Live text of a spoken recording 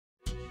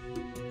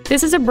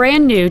This is a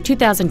brand new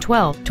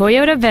 2012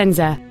 Toyota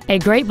Venza, a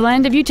great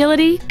blend of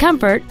utility,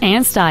 comfort,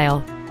 and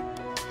style.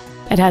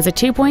 It has a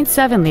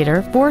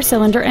 2.7-liter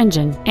four-cylinder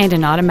engine and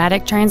an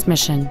automatic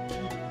transmission.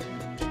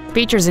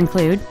 Features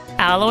include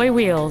alloy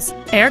wheels,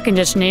 air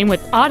conditioning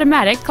with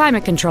automatic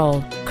climate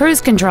control,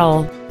 cruise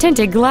control,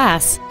 tinted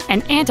glass,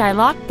 an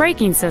anti-lock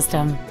braking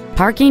system,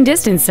 parking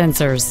distance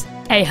sensors,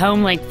 a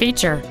home-link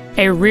feature,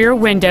 a rear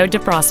window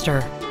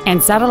defroster,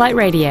 and satellite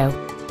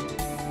radio.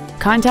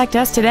 Contact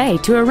us today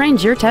to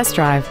arrange your test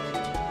drive.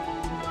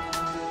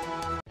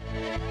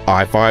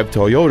 I-5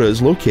 Toyota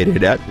is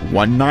located at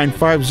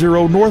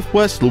 1950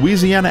 Northwest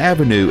Louisiana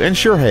Avenue in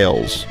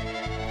Chehalis.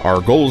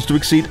 Our goal is to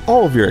exceed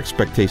all of your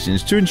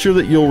expectations to ensure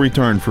that you'll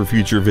return for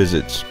future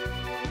visits.